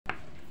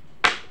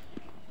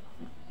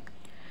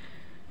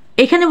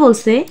এখানে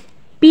বলছে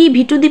P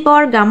V to the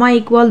power gamma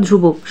equal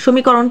ধ্রুবক,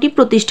 সমীকরণটি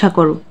প্রতিষ্ঠা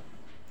করো।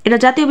 এটা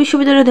জাতীয়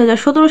বিশ্ববিদ্যালয়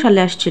 2017 সালে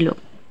আসছিল।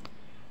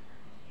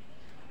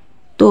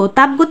 তো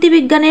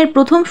তাপগতিবিজ্ঞানের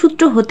প্রথম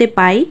সূত্র হতে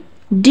পাই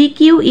D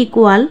Q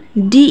equal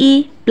DE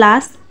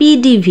plus P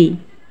DV.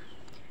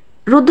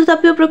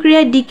 রুদ্ধতাপীয়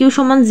প্রক্রিয়ায় ডি কিউ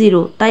সমান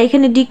 0, তাই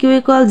এখানে ডি কিউ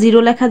ইকুয়াল 0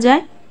 লেখা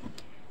যায়,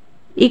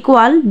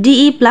 equal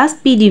DE plus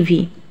P DV.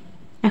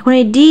 এখন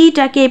এই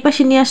ডিটাকে এই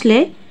পাশে নিয়ে আসলে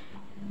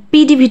পি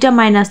ডিভিটা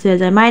মাইনাস হয়ে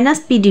যায়, মাইনাস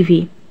পি ডিভি।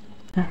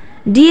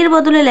 ডি এর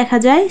বদলে লেখা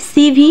যায়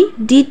সিভি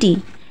ডিটি।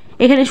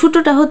 এখানে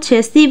সূত্রটা হচ্ছে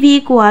CV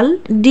equal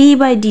D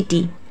by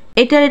DT.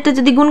 এটা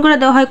যদি গুণ করে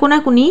দেওয়া হয়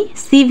কোনাকুনি,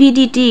 সিভি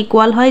ডিটি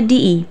ইকুয়াল হয়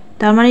ডিই,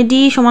 তার মানে ডি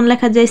সমান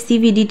লেখা যায়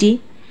সিভি ডিটি,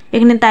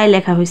 এখানে তাই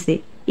লেখা হয়েছে,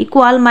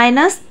 ইকুয়াল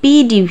মাইনাস পি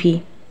ডিভি।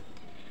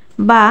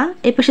 বা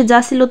এ পাশে যা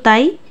ছিল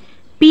তাই,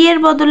 পি এর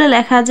বদলে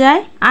লেখা যায়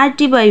আর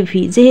টি বাই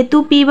ভি, যেহেতু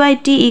P by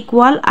T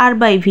equal R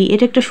by V,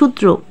 এটা একটা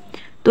সূত্র।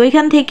 তো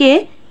এখান থেকে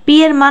পি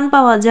এর মান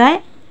পাওয়া যায়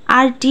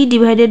আর টি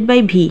ডিভাইডেড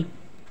বাই ভি,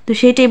 তো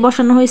সেটাই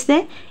বসানো হয়েছে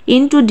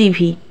ইনটু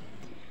ডিভি।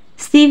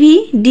 সিভি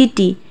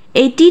ডিটি,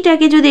 এই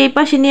টিটাকে যদি এই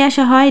পাশে নিয়ে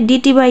আসা হয়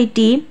ডিটি বাই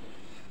টি,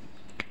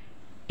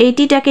 এই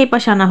টিটাকে এই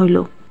পাশে আনা হইল,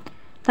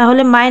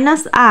 তাহলে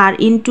মাইনাস আর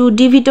ইন্টু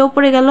ডিভিটা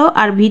উপরে গেল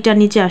আর ভিটা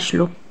নিচে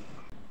আসলো।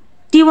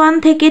 T1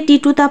 থেকে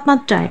T2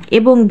 তাপমাত্রায়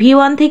এবং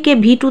V1 থেকে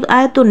V2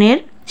 আয়তনের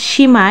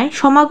সীমায়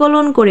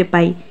সমাকলন করে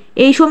পাই।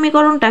 এই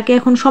সমীকরণটাকে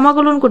এখন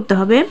সমাকলন করতে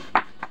হবে।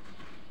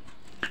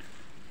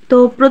 তো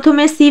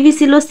প্রথমে CV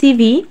ছিল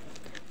CV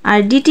R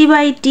DT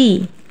by T,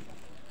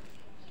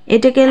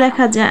 এটাকে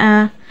লেখা যায়,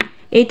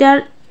 এটার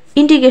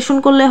ইন্টিগ্রেশন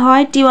করলে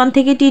হয় T1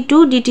 থেকে T2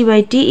 DT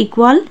by T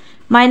equal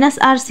minus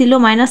আর ছিল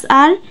minus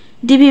R,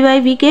 DV by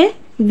V K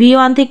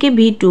V1 থেকে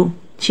V2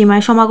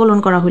 সীমায় সমাকলন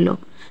করা হলো।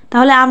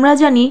 তাহলে আমরা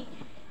জানি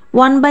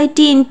 1/t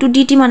ইন্টু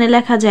ডিটি মানে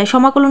লেখা যায়,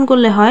 সমাকলন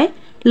করলে হয়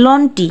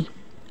লন টি,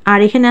 আর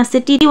এখানে আছে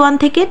T1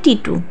 থেকে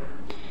T2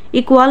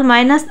 ইকুয়াল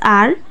মাইনাস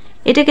আর,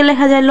 এটাকে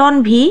লেখা যায় লন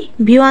ভি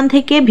V1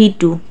 থেকে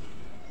V2।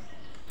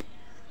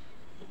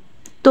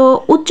 তো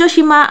উচ্চ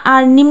সীমা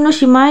আর নিম্ন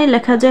সীমায়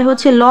লেখা যায়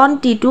হচ্ছে loan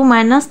T2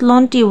 minus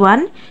loan T1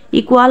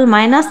 equal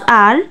minus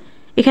আর,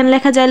 এখানে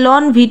লেখা যায়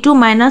loan V2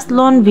 minus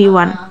loan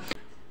V1।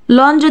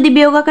 Loan যদি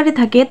বিয়োগ আকারে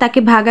থাকে তাকে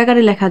ভাগ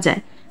আকারে লেখা যায়,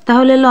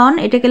 তাহলে লন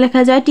এটাকে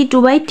লেখা যায় T2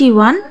 বাই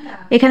T1,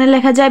 এখানে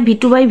লেখা যায়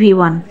V2 by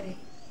V1।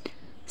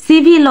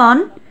 CV loan,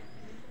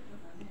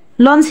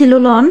 loan ছিল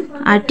loan,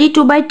 R T2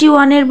 by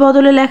T1 এর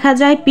বদলে লেখা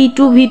যায় P2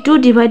 V2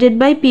 divided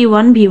by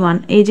P1 V1।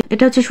 এই যে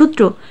এটা হচ্ছে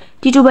সূত্র,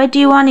 T2 by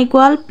T1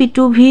 equal P2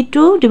 V2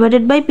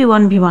 divided by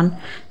P1 V1।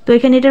 তো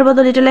এখানে এটার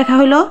বদলে এটা লেখা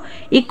হলো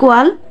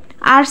ইকুয়াল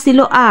আর ছিল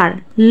আর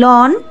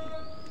লন,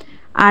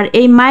 আর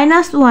এই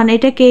 -1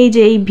 এটাকে এই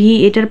যে এই ভি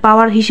এটার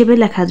পাওয়ার হিসেবে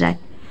লেখা যায়,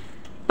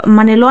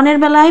 মানে লনের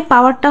বেলায়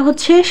পাওয়ারটা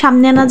হচ্ছে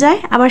সামনে আনা যায়,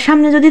 আবার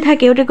সামনে যদি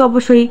থাকে ওটাকে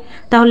অবশ্যই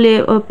তাহলে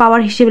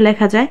পাওয়ার হিসেবে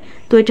লেখা যায়।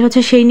 তো এটা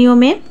হচ্ছে সেই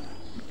নিয়মে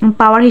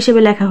পাওয়ার হিসেবে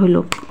লেখা হলো।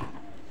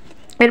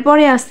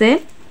 এরপরে আছে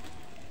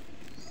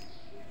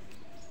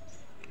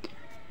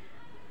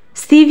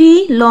সিভি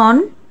লন,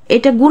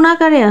 এটা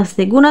গুণাকারে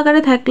আছে,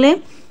 গুণাকারে থাকলে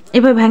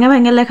এভাবে ভেঙে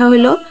ভেঙে লেখা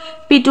হলো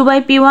P2 by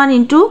P1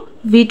 into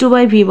V2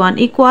 by V1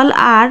 equal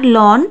R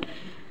loan,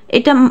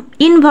 এটা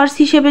ইনভার্স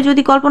হিসেবে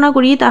যদি কল্পনা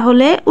করি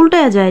তাহলে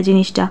উল্টায়া যায়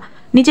জিনিসটা,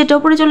 নিচেটা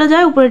উপরে চলে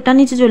যায় উপরেরটা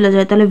নিচে চলে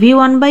যায়, তাহলে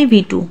V1 by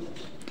V2।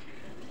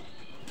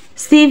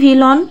 CV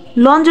loan,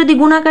 loan যদি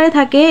গুণাকারে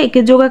থাকে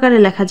একে যোগাকারে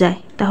লেখা যায়,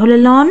 তাহলে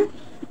লন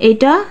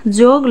এইটা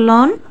যোগ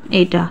লন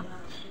এইটা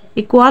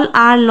ইকুয়াল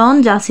আর লন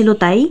যা ছিল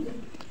তাই।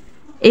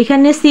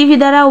 এখানে সিভি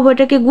দ্বারা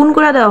উভয়টাকে গুণ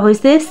করে দেওয়া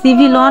হয়েছে,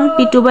 CV loan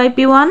P2 by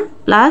P1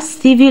 plus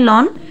CV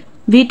loan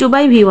V2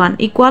 by V1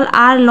 equal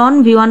R loan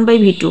V1 by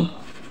V2।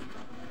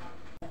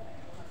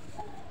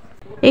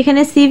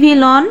 এখানে CV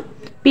loan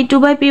P2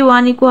 by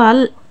P1 equal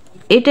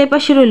এটাই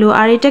পাশে রইল,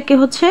 আর এটাকে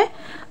হচ্ছে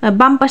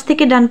বাম পাশ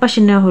থেকে ডান পাশে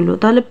নেওয়া হলো,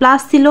 তাহলে প্লাস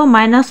ছিল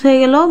মাইনাস হয়ে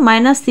গেল,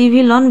 minus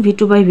CV loan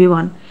V2 by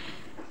V1।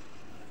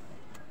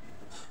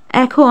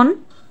 এখন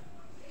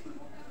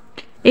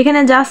এখানে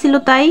যা ছিল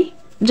তাই,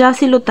 যা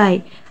ছিল তাই,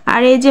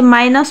 আর এই যে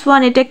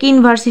 -1 এটাকে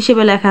ইনভার্স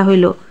হিসেবে লেখা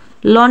হইলো,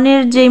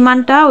 লনের যে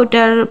মানটা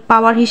ওটার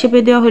পাওয়ার হিসেবে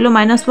দেওয়া হলো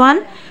 -1,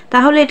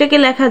 তাহলে এটাকে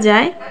লেখা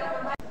যায়,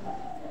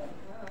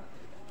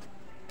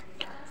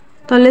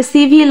 তাহলে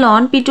CV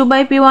loan P2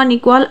 by P1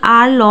 equal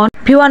R loan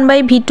V1 by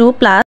V2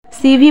 plus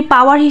CV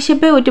পাওয়ার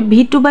হিসেবে ওইটা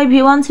V2 বাই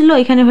V1 ছিল,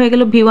 এখানে হয়ে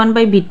গেল V1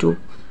 by V2।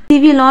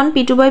 CV loan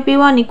P2 by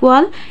P1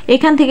 equal,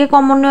 এখান থেকে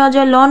কমন নেওয়া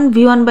যায় loan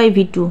V1 by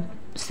V2,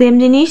 same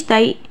জিনিস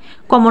তাই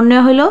কমন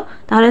নেওয়া হলো,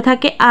 তাহলে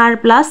থাকে আর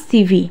প্লাস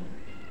সিভি।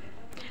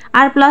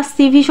 আর প্লাস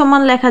সিভি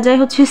সমান লেখা যায়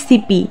হচ্ছে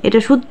সিপি, এটা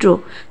সূত্র,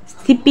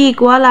 সিপি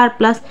ইকুয়াল আর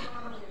প্লাস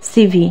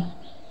সিভি।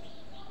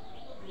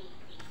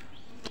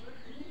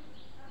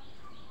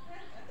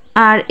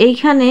 আর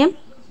এইখানে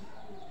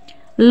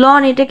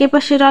লন এটাকে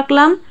পাশে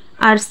রাখলাম,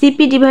 আর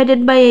সিপি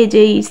ডিভাইডেড বাই এই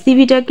যে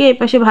সিভিটাকে এই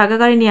পাশে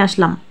ভাগাকারে নিয়ে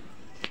আসলাম।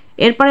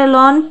 এরপরে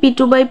loan P2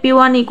 by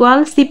P1 equal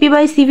CP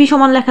by CV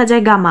সমান লেখা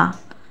যায় gamma,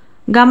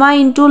 gamma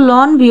into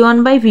loan V1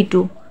 by V2,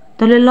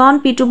 তাহলে loan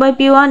P2 by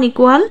P1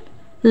 equal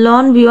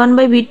loan V1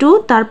 by V2,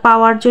 তার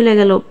পাওয়ার চলে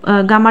গেল,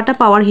 গামাটা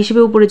পাওয়ার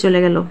হিসেবে উপরে চলে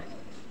গেল।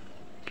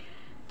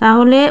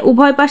 তাহলে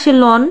উভয় পাশে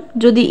লন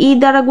যদি ই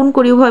দ্বারা গুণ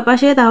করি উভয়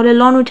পাশে তাহলে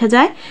লন উঠে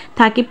যায়,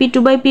 থাকে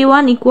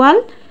P2/P1 ইকুয়াল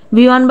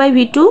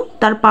V1/V2,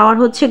 তার পাওয়ার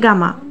হচ্ছে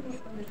গামা।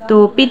 তো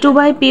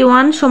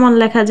P2/P1 সমান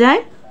লেখা যায়,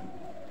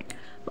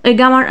 এই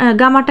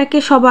গামাটাকে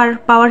সবার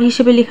পাওয়ার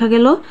হিসেবে লেখা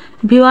গেল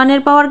V1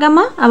 এর পাওয়ার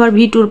গামা, আবার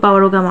V2 এর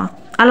পাওয়ারও গামা,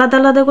 আলাদা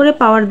আলাদা করে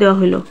পাওয়ার দেওয়া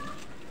হলো।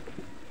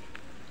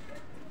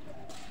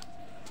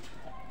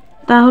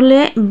 তাহলে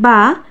বা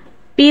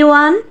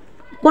P1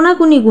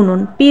 কোনাকুনি গুণন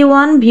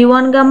P1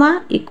 V1 gamma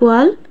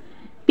equal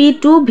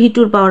P2 V2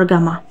 এর পাওয়ার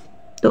গামা।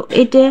 তো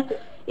এটা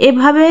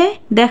এভাবে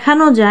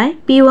দেখানো যায়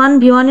P1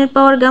 V1 এর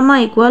পাওয়ার গামা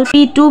ইকুয়াল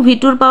P2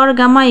 V2 এর পাওয়ার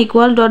gamma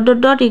equal dot dot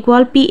dot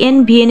equal Pn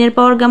Vn এর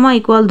পাওয়ার গামা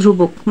ইকুয়াল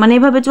ধ্রুবক, মানে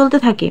এভাবে চলতে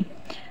থাকে।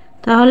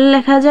 তাহলে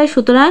লেখা যায়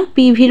সুতরাং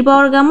PV এর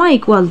পাওয়ার গামা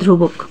ইকুয়াল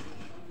ধ্রুবক।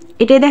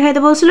 এটাই দেখাইতে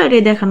বলছিল,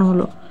 এটাই দেখানো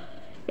হলো।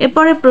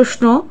 এরপরে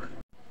প্রশ্ন,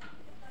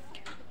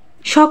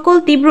 সকল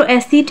তীব্র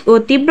অ্যাসিড ও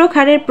তীব্র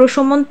ক্ষারের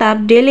প্রশমন তাপ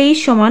ΔH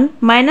সমান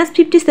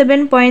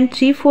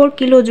 -57.34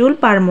 কিলোজুল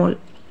পার মোল,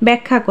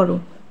 ব্যাখ্যা করো।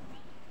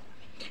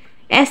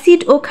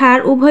 অ্যাসিড ও ক্ষার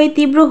উভয়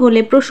তীব্র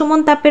হলে প্রশমন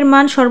তাপের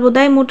মান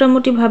সর্বদাই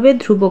মোটামুটিভাবে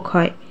ধ্রুবক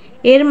হয়।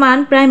 এর মান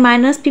প্রায়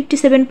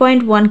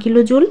 -57.1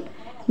 কিলোজুল।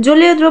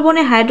 জলীয়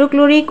দ্রবণে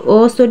হাইড্রোক্লোরিক ও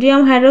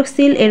সোডিয়াম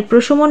হাইড্রক্সিল এর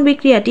প্রশমন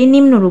বিক্রিয়াটি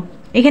নিম্নরূপ।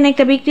 এখানে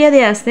একটা বিক্রিয়া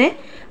দেওয়া আছে,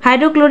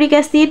 hydrochloric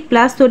acid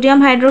plus sodium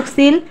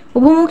hydroxyl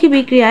উভমুখী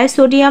বিক্রিয়ায়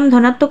সোডিয়াম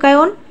ধনাত্মক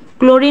আয়ন,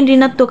 ক্লোরিন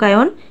ঋণাত্মক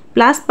আয়ন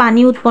প্লাস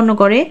পানি উৎপন্ন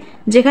করে,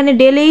 যেখানে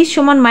ΔH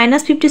সমান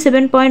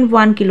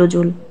 -57.1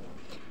 কিলোজুল।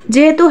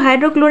 যেহেতু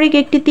হাইড্রোক্লোরিক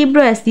একটি তীব্র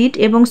অ্যাসিড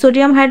এবং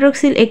সোডিয়াম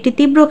হাইড্রক্সিল একটি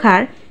তীব্র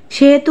ক্ষার,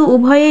 সেহেতু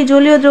উভয়েই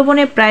জলীয়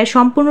দ্রবণে প্রায়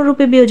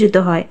সম্পূর্ণরূপে বিয়োজিত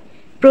হয়।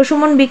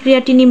 প্রশমন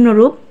বিক্রিয়াটি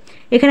নিম্নরূপ।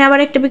 এখানে আবার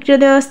একটা বিক্রিয়া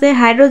দেওয়া আছে,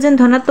 হাইড্রোজেন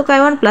ধনাত্মক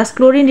আয়ন প্লাস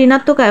ক্লোরিন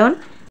ঋণাত্মক আয়ন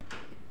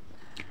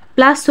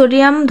প্লাস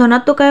সোডিয়াম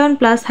ধনাত্মক আয়ন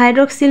প্লাস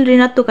হাইড্রক্সিল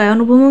ঋণাত্মক আয়ন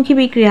উভমুখী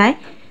বিক্রিয়ায়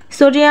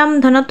সোডিয়াম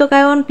ধনাত্মক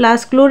আয়ন প্লাস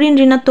ক্লোরিন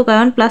ঋণাত্মক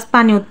আয়ন প্লাস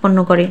পানি উৎপন্ন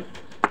করে।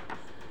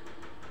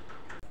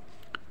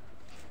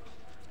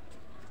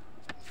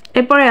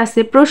 এরপরে আছে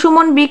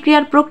প্রশমন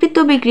বিক্রিয়ার প্রকৃত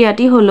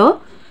বিক্রিয়াটি হলো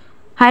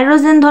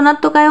হাইড্রোজেন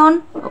ধনাত্মক আয়ন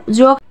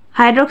যোগ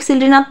হাইড্রক্সিল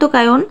ঋণাত্মক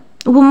আয়ন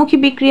উভমুখী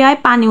বিক্রিয়ায়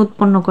পানি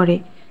উৎপন্ন করে।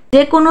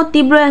 যে কোনো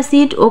তীব্র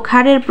অ্যাসিড ও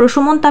ক্ষারের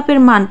প্রশমন তাপের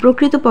মান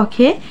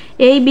প্রকৃতপক্ষে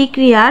এই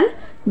বিক্রিয়ার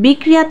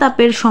বিক্রিয়া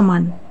তাপের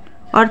সমান,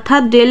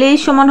 অর্থাৎ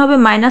ΔH সমান হবে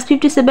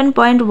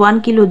 -57.1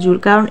 কিলোজুল,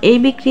 কারণ এই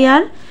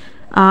বিক্রিয়ার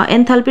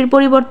এনথালপির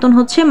পরিবর্তন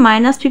হচ্ছে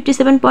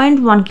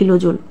 -57.1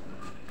 কিলোজুল।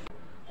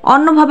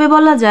 অন্যভাবে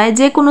বলা যায়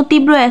যে কোনো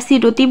তীব্র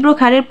অ্যাসিড ও তীব্র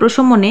ক্ষারের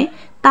প্রশমনে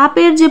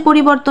তাপের যে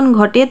পরিবর্তন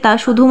ঘটে তা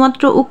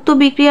শুধুমাত্র উক্ত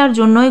বিক্রিয়ার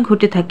জন্যই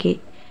ঘটে থাকে।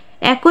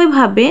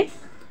 একইভাবে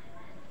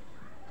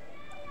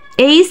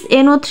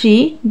HNO3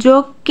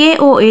 যোগ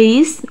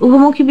KOH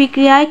উভমুখী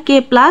বিক্রিয়ায় K+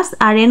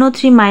 আর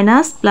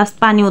NO3- প্লাস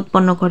পানি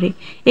উৎপন্ন করে।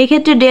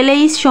 এক্ষেত্রে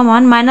ΔH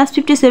সমান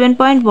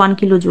 -57.1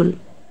 কিলোজুল।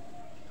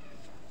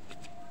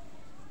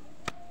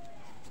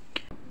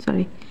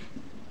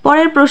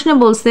 পরের প্রশ্নে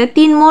বলছে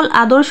 3 মোল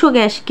আদর্শ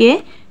গ্যাসকে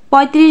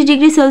 35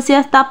 ডিগ্রি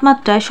সেলসিয়াস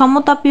তাপমাত্রায়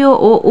সমতাপীয়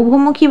ও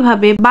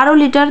উভমুখীভাবে 12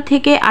 লিটার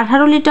থেকে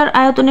 18 লিটার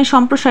আয়তনে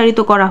সম্প্রসারিত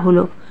করা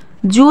হলো।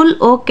 জুল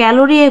ও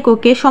ক্যালোরি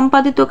এককে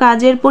সম্পাদিত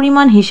কাজের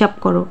পরিমাণ হিসাব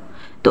করো।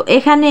 তো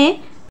এখানে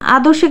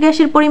আদর্শ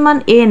গ্যাসের পরিমাণ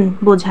N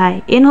বোঝায়,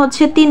 N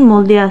হচ্ছে 3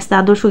 মোল দেওয়া আছে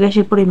আদর্শ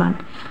গ্যাসের পরিমাণ,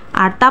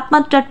 আর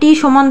তাপমাত্রা T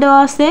সমান দেওয়া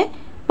আছে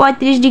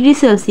 35 ডিগ্রি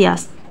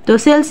সেলসিয়াস। তো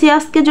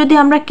সেলসিয়াসকে যদি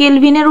আমরা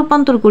কেলভিনে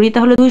রূপান্তর করি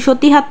তাহলে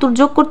 273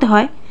 যোগ করতে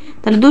হয়,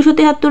 তাহলে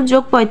 273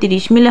 যোগ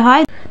 35 মিলে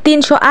হয়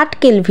 308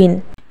 কেলভিন।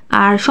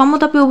 আর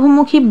সমতাপী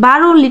উভমুখী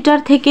 12 লিটার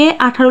থেকে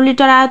 18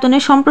 লিটার আয়তনে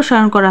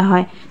সম্প্রসারণ করা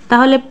হয়,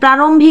 তাহলে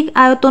প্রারম্ভিক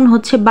আয়তন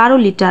হচ্ছে 12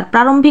 লিটার।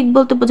 প্রারম্ভিক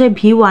বলতে বোঝায়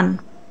V1,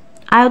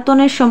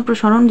 আয়তনের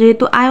সম্প্রসারণ,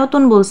 যেহেতু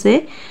আয়তন বলছে,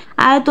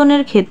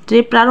 আয়তনের ক্ষেত্রে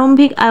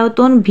প্রারম্ভিক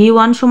আয়তন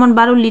V1 সমান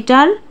 12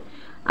 লিটার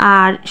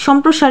আর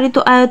সম্প্রসারিত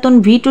আয়তন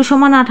V2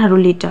 সমান 18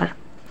 লিটার।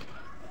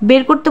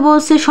 বের করতে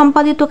বলছে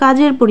সম্পাদিত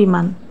কাজের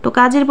পরিমাণ, তো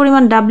কাজের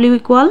পরিমাণ W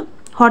ইকুয়াল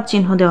হর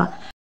চিহ্ন দেওয়া।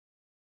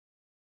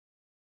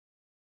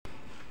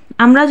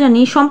 আমরা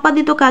জানি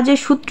সম্পাদিত কাজের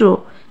সূত্র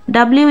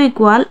W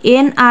equal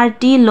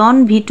nRT ln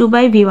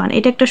V2/V1,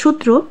 এটা একটা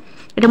সূত্র,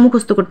 এটা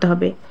মুখস্থ করতে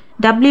হবে।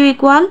 W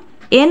equal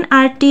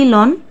nRT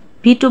ln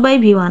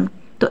V2/V1।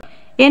 তো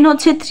n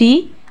হচ্ছে 3,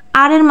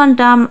 R এর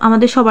মানটা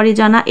আমাদের সবারই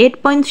জানা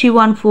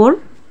 8.314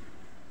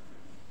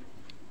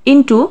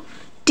 ইন্টু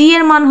T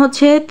এর মান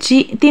হচ্ছে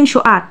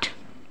 308,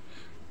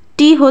 T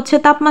হচ্ছে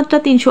তাপমাত্রা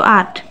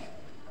 308,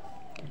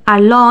 আর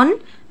লন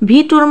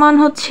V2 এর মান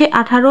হচ্ছে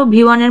 18,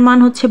 V1 এর মান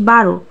হচ্ছে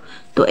 12।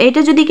 তো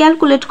এটা যদি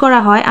ক্যালকুলেট করা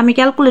হয়, আমি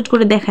ক্যালকুলেট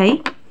করে দেখাই।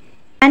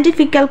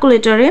 সায়েন্টিফিক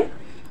ক্যালকুলেটরে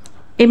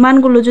এই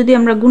মানগুলো যদি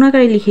আমরা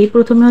গুণাকারে লিখি,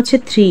 প্রথমে হচ্ছে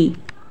 3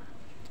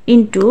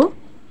 into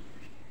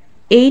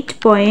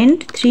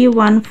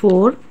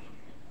 8.314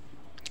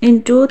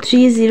 into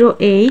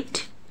 308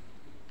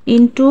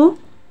 into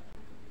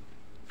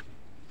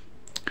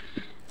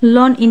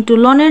loan into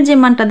লনের যে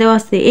মানটা দেওয়া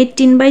আছে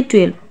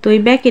 18/12। তো এই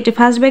ব্র্যাকেটে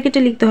ফার্স্ট ব্র্যাকেটে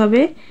লিখতে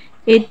হবে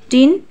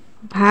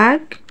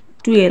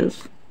 18/12।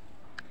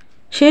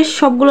 শেষ,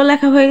 সবগুলো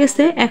লেখা হয়ে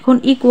গেছে। এখন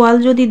ইকুয়াল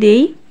যদি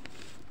দেই,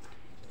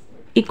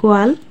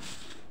 ইকুয়াল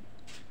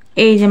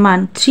এই যে মান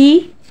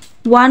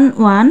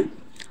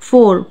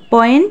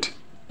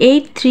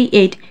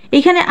 3114.838,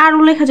 এখানে আরও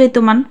লেখা যাইতো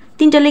মান,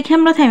 3টা লিখে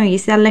আমরা থেমে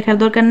গেছি, আর লেখার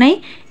দরকার নাই।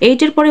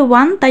 8-এর পরে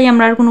 1, তাই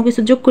আমরা আর কোনো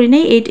কিছু যোগ করি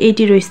নাই,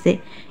 880 রয়েছে।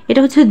 এটা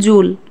হচ্ছে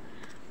জুল,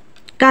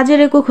 কাজের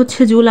একক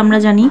হচ্ছে জুল আমরা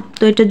জানি,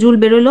 তো এটা জুল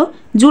বেরোলো।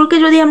 জুলকে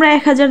যদি আমরা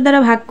 1000 দ্বারা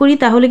ভাগ করি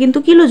তাহলে কিন্তু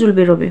কিলো জুল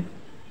বেরোবে,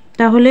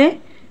 তাহলে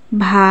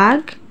ভাগ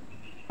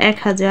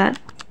 1000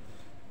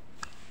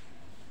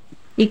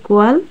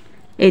 ইকুয়াল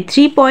এই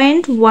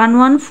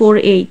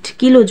 3.1148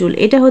 কিলো জুল,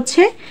 এটা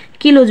হচ্ছে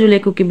কিলো জুল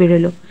এককে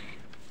বেরোলো।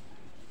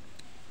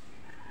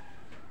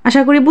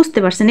 আশা করি বুঝতে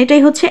পারছেন,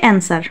 এটাই হচ্ছে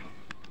অ্যান্সার।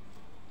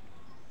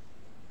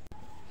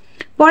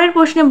 পরের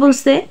প্রশ্নে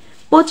বলছে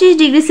 25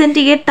 ডিগ্রি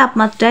সেন্টিগ্রেড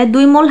তাপমাত্রায়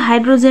 2 মোল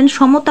হাইড্রোজেন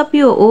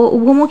সমতাপীয় ও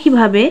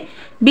উভমুখীভাবে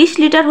 20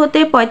 লিটার হতে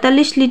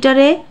 45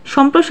 লিটারে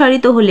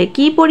সম্প্রসারিত হলে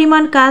কি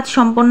পরিমাণ কাজ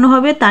সম্পন্ন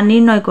হবে তা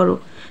নির্ণয় করো।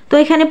 তো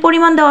এখানে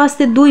পরিমাণ দেওয়া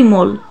আছে 2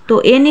 মোল, তো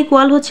n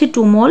ইকুয়াল হচ্ছে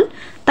 2 মোল,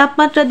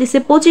 তাপমাত্রা দিছে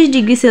 25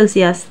 ডিগ্রি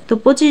সেলসিয়াস, তো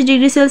 25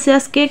 ডিগ্রি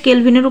সেলসিয়াসকে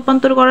কেলভিনে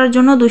রূপান্তর করার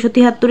জন্য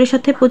 273 এর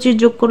সাথে 25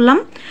 যোগ করলাম,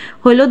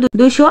 হইল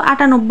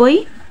 298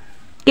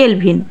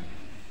 কেলভিন।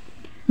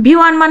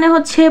 V1 মানে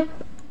হচ্ছে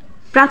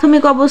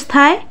প্রাথমিক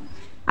অবস্থায়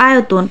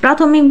আয়তন,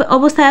 প্রাথমিক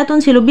অবস্থায় আয়তন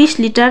ছিল 20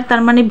 লিটার,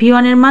 তার মানে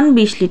V1 এর মান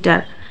 20 লিটার।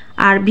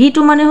 আর V2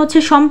 মানে হচ্ছে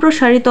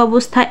সম্প্রসারিত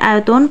অবস্থায়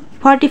আয়তন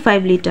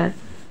 45 লিটার,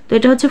 তো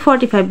এটা হচ্ছে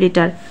 45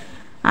 লিটার।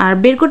 আর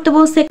বের করতে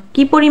বলছে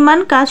কি পরিমাণ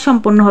কাজ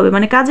সম্পন্ন হবে,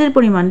 মানে কাজের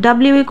পরিমাণ।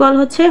 W ইকুয়াল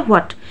হচ্ছে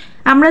হোয়াট,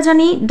 আমরা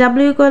জানি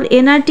W equal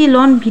nRT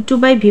loan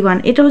V2/V1,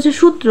 এটা হচ্ছে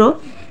সূত্র।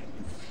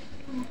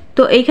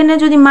 তো এইখানে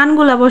যদি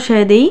মানগুলা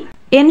বসায় দেই,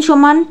 n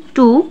সমান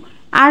 2,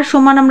 আর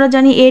সমান আমরা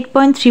জানি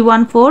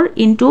 8.314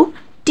 ইন্টু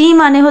টি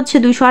মানে হচ্ছে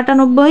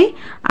 298,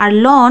 আর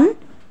লন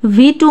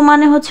V2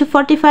 মানে হচ্ছে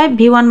 45,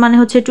 V1 মানে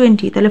হচ্ছে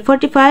 20, তাহলে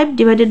 45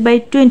 ডিভাইডেড বাই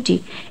 20,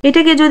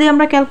 এটাকে যদি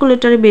আমরা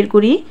ক্যালকুলেটরে বের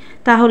করি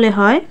তাহলে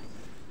হয়,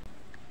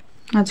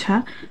 আচ্ছা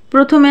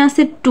প্রথমে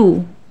আছে 2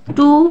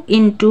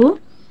 into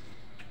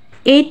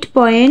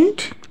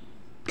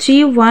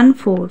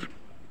 8.314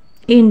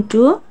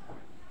 into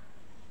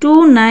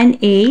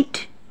 298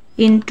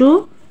 into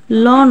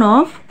loan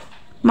of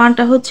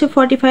মানটা হচ্ছে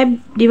 45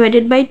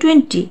 divided by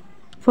 20,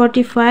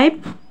 45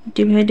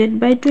 divided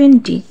by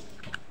 20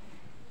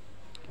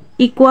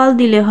 equal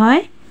দিলে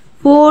হয়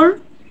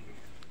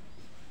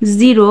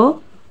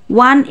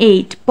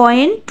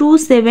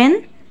 4018.27,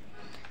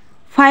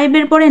 5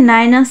 এর পরে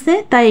 9 আছে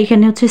তাই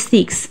এখানে হচ্ছে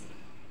 6,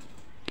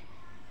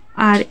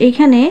 আর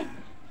এখানে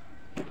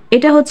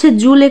এটা হচ্ছে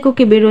জুল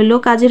এককে বেরোইলো,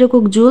 কাজের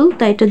একক জুল,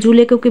 তাই এটা জুল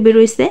এককে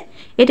বেরোইছে।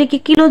 এটাকে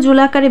কিলো জুল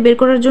আকারে বের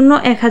করার জন্য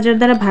 1000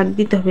 দ্বারা ভাগ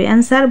দিতে হবে,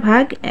 অ্যান্সার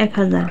ভাগ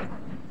 1000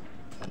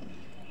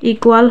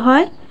 ইকুয়াল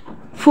হয়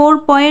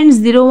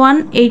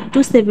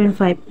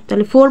 4.018275,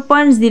 তাহলে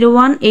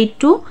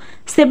 4.0182,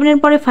 7 এর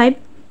পরে 5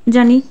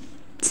 জানি,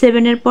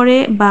 7 এর পরে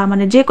বা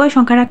মানে যে কয়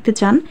সংখ্যা রাখতে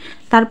চান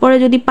তারপরে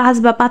যদি 5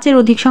 বা 5-এর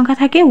অধিক সংখ্যা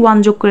থাকে 1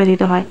 যোগ করে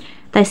দিতে হয়,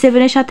 তাই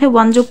 7 এর সাথে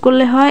 1 যোগ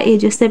করলে হয়, এই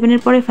যে 7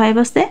 এর পরে 5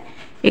 আছে,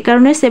 এ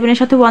কারণে 7 এর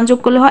সাথে 1 যোগ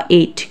করলে হয়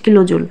 8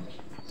 কিলো জুল।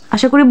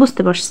 আশা করি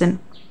বুঝতে পারছেন।